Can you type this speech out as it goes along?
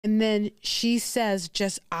And then she says,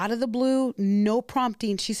 just out of the blue, no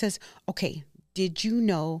prompting, she says, okay, did you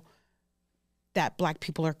know that Black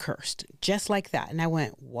people are cursed? Just like that. And I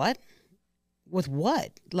went, what? With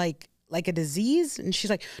what? Like a disease? And she's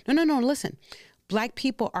like, no, listen. Black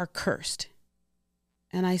people are cursed.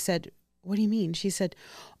 And I said, what do you mean? She said,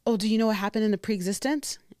 oh, do you know what happened in the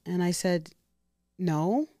pre-existence? And I said,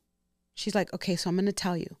 no. She's like, okay, so I'm going to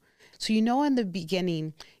tell you. So, in the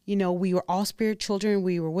beginning, we were all spirit children.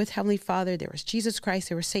 We were with Heavenly Father. There was Jesus Christ.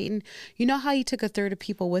 There was Satan. You know how he took a third of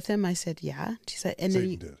people with him? I said, yeah. She said, and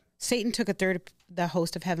then Satan took a third of the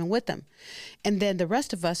host of heaven with him. And then the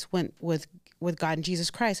rest of us went with God and Jesus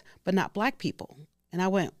Christ, but not Black people. And I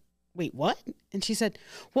went, wait, what? And she said,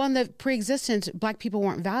 well, in the pre-existence, Black people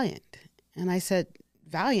weren't valiant. And I said,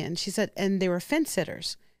 valiant? And she said, and they were fence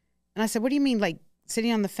sitters. And I said, what do you mean? Like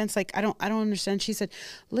sitting on the fence? Like, I don't understand. She said,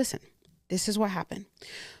 listen, this is what happened.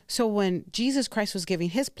 So when Jesus Christ was giving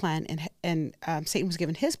his plan and Satan was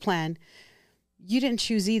giving his plan, you didn't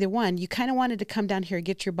choose either one. You kind of wanted to come down here,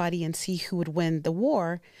 get your buddy and see who would win the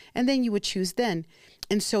war. And then you would choose then.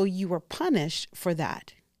 And so you were punished for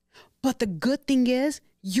that. But the good thing is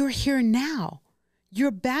you're here now.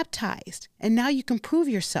 You're baptized and now you can prove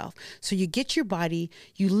yourself. So you get your body,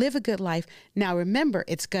 you live a good life. Now remember,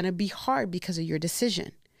 it's going to be hard because of your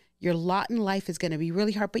decision. Your lot in life is going to be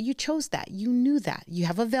really hard, but you chose that. You knew that. You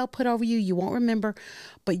have a veil put over you. You won't remember,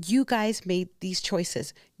 but you guys made these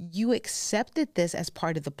choices. You accepted this as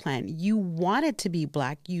part of the plan. You wanted to be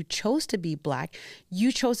Black. You chose to be Black.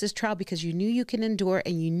 You chose this trial because you knew you can endure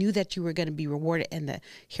and you knew that you were going to be rewarded in the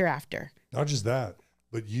hereafter. Not just that,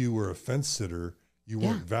 but you were a fence sitter. You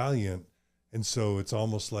weren't valiant. And so it's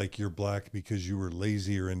almost like you're Black because you were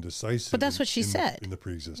lazy or indecisive. But that's what she said. In the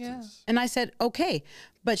pre-existence. Yeah. And I said, okay.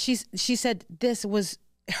 But she said, this was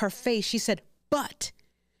her face. She said, but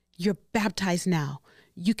you're baptized now.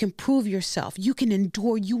 You can prove yourself. You can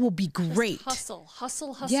endure. You will be great. Just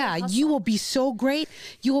hustle. Yeah, hustle. You will be so great.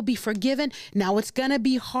 You will be forgiven. Now it's going to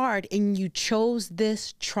be hard. And you chose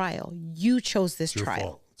this trial. You chose this trial.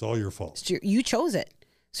 Fault. It's all your fault. You chose it.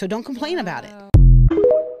 So don't complain about it.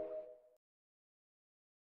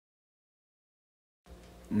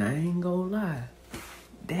 Now, I ain't gonna lie,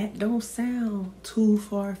 that don't sound too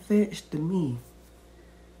far-fetched to me.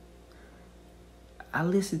 I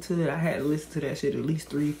listened to it. I had to listen to that shit at least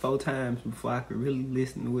 3-4 times before I could really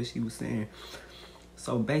listen to what she was saying.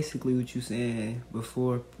 So basically what you saying,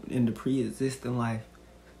 before in the pre-existing life,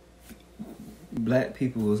 Black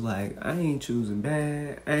people was like, I ain't choosing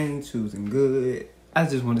bad, I ain't choosing good, I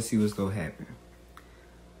just want to see what's gonna happen.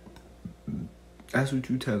 That's what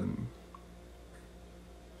you telling me.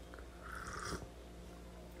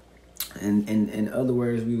 And in other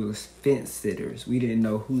words, we was fence sitters. We didn't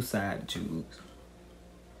know whose side to choose.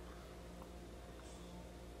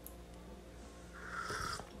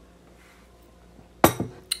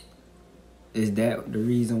 Is that the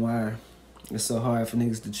reason why it's so hard for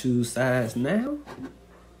niggas to choose sides now?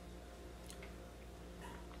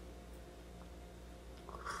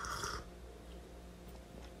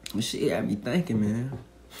 Shit got me thinking, man.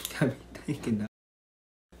 Got me thinking.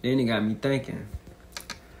 Then it got me thinking.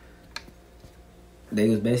 They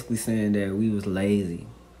was basically saying that we was lazy.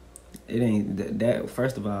 It ain't that.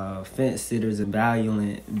 First of all, fence sitters and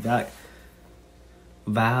valiant,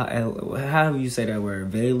 however you say that word,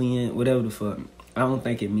 valiant, whatever the fuck. I don't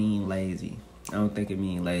think it mean lazy.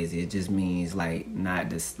 It just means like not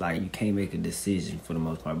this, like you can't make a decision for the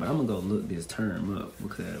most part. But I'm gonna go look this term up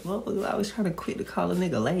because I was trying to quit to call a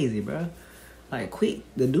nigga lazy, bro. Like quit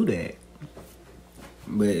to do that.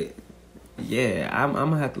 But yeah, I'm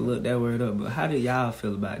gonna have to look that word up. But how do y'all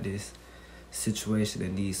feel about this situation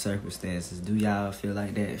and these circumstances? Do y'all feel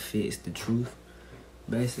like that fits the truth,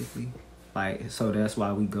 basically? Like, so that's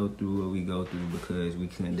why we go through what we go through, because we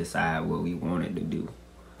couldn't decide what we wanted to do.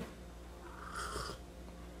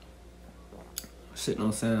 Shit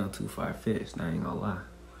don't sound too far-fetched, I ain't gonna lie.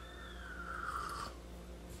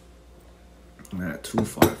 Not too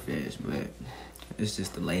far-fetched, but it's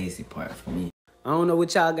just the lazy part for me. I don't know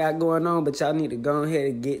what y'all got going on, but y'all need to go ahead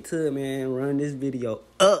and get to it, man. Run this video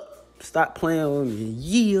up. Stop playing with me.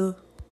 Yeah.